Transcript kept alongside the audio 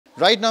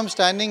Right now I'm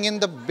standing in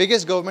the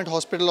biggest government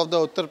hospital of the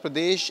Uttar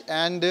Pradesh,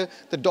 and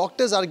the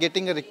doctors are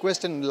getting a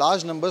request in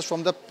large numbers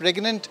from the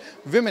pregnant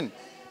women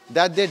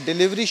that their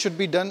delivery should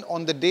be done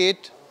on the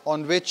date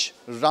on which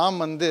Ram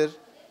Mandir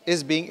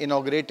is being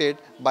inaugurated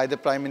by the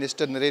Prime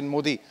Minister Narendra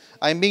Modi.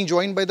 I am being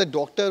joined by the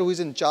doctor who is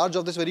in charge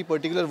of this very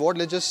particular ward.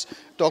 Let's just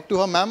talk to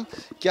her. Ma'am,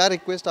 क्या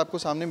request आपको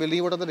सामने मिल रही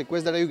है? What are the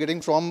requests that are you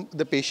getting from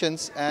the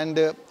patients,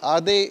 and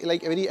are they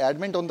like very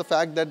adamant on the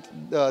fact that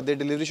their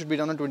delivery should be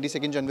done on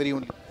 22nd January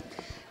only?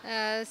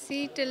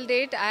 See, till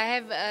date, I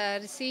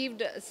have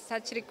received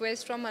such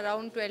requests from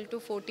around 12 to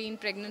 14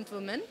 pregnant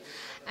women,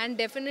 and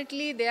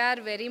definitely they are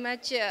very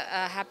much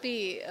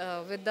happy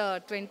with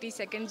the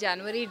 22nd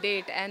January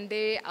date, and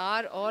they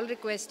are all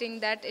requesting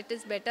that it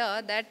is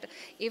better that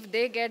if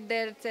they get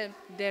their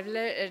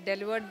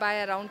delivered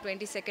by around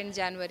 22nd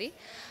January.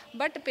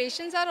 But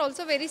patients are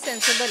also very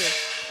sensible.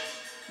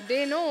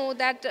 They know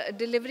that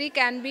delivery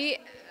can be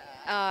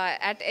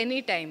at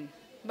any time,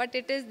 but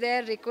it is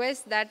their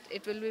request that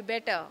it will be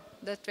better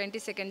the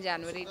 22nd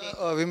January date.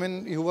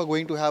 Women who are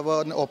going to have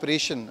an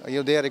operation,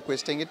 they are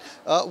requesting it.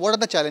 What are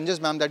the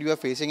challenges, ma'am, that you are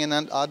facing,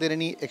 and are there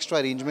any extra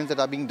arrangements that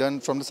are being done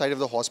from the side of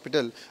the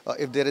hospital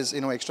if there is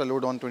extra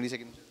load on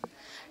 22nd?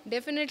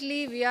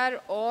 Definitely, we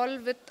are all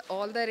with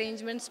all the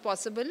arrangements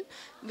possible,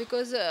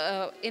 because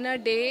in a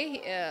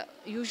day,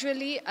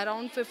 usually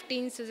around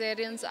 15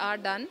 cesareans are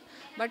done,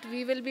 but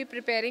we will be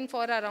preparing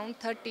for around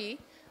 30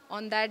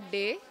 on that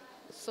day,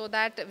 so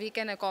that we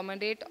can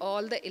accommodate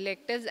all the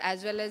electives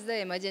as well as the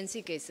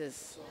emergency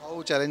cases. So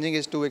how challenging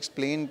is to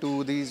explain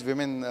to these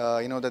women,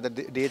 that the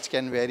dates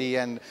can vary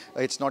and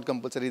it's not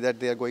compulsory that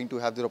they are going to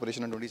have their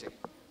operation on 22nd?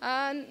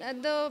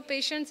 The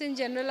patients in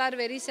general are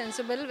very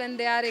sensible when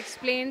they are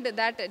explained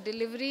that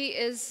delivery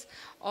is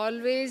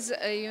always,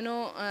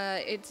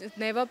 it's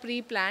never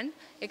pre-planned,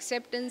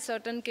 except in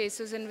certain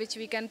cases in which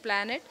we can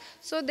plan it.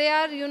 So they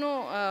are,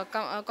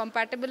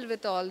 compatible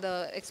with all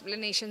the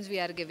explanations we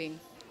are giving.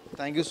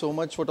 Thank you so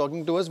much for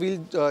talking to us.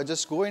 We'll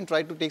just go and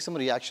try to take some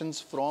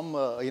reactions from,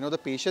 the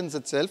patients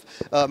itself.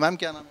 Ma'am,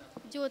 क्या नाम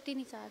है? ज्योति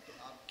निषाद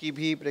आपकी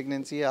भी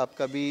pregnancy है,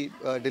 आपका भी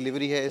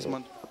delivery है इस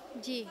मंथ?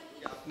 जी।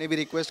 आपने भी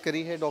रिक्वेस्ट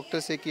करी है डॉक्टर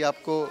से कि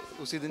आपको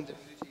उसी दिन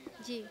डिलीवरी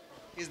चाहिए? जी।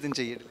 किस दिन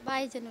चाहिए?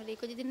 22 जनवरी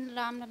को, जिस दिन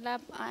रामलला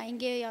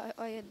आएंगे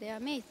अयोध्या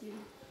में, इस दिन।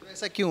 तो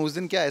ऐसा क्यों? उस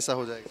दिन क्या ऐसा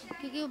हो जाएगा?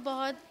 क्योंकि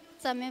बहुत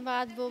समय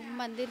बाद वो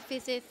मंदिर फिर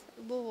से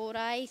वो हो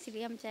रहा है,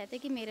 इसलिए हम चाहते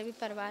हैं कि मेरे भी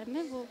परिवार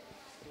में वो।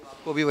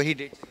 आपको भी वही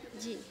डेट चाहिए?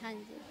 जी, हाँ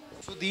जी।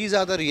 So these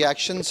are the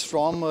reactions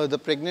from the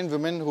pregnant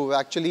women who are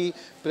actually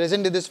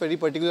present in this very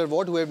particular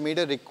ward, who have made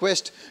a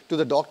request to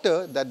the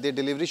doctor that their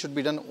delivery should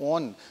be done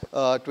on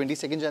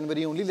 22nd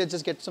January only. Let's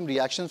just get some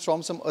reactions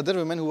from some other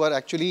women who are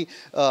actually,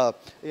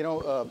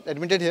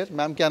 admitted here.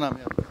 Ma'am, क्या नाम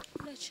है आपका?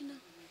 रचना।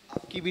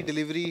 आपकी भी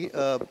delivery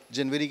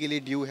जनवरी के लिए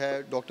due है,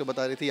 doctor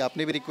बता रही थी।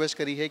 आपने भी रिक्वेस्ट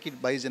करी है कि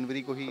 22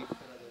 जनवरी को ही।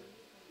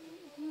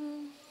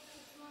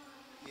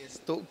 यस,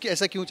 तो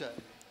ऐसा क्यों चाह रहे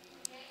हैं?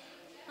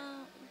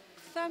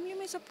 फैमिली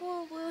में सबको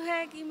वो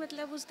है कि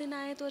मतलब उस दिन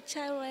आए तो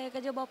अच्छा रहेगा,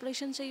 जब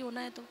ऑपरेशन से ही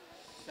होना है तो।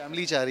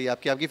 फैमिली चाह रही है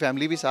आपकी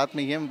फैमिली भी साथ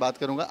में ही है, मैं बात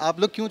करूंगा। आप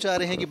लोग क्यों चाह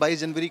रहे हैं कि 22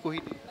 जनवरी को ही?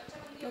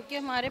 क्योंकि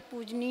हमारे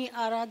पूजनीय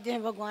आराध्य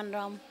हैं भगवान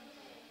राम,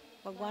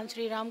 भगवान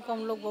श्री राम को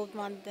हम लोग बहुत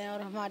मानते हैं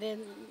और हमारे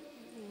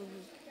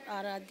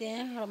आराध्य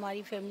हैं, और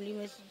हमारी फैमिली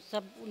में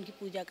सब उनकी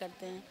पूजा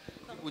करते हैं।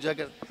 पूजा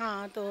करते हैं?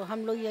 हाँ, तो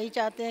हम लोग यही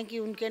चाहते हैं कि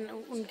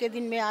उनके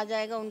दिन में आ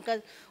जाएगा,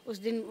 उस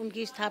दिन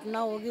उनकी स्थापना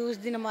होगी, उस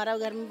दिन हमारा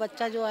घर में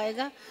बच्चा जो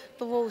आएगा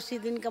तो वो उसी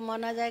दिन का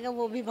माना जाएगा,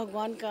 वो भी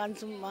भगवान का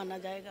अंश माना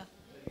जाएगा।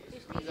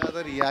 These are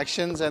the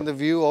reactions and the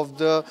view of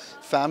the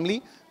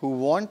family who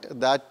want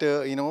that,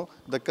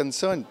 the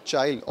concerned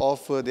child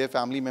of their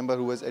family member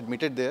who was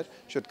admitted there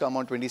should come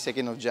on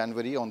 22nd of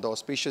January on the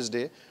auspicious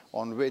day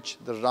on which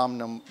the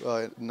Ram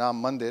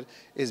Mandir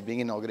is being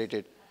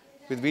inaugurated.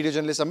 With video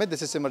journalist Amit,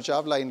 this is Simar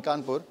Chawla in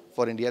Kanpur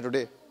for India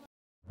Today.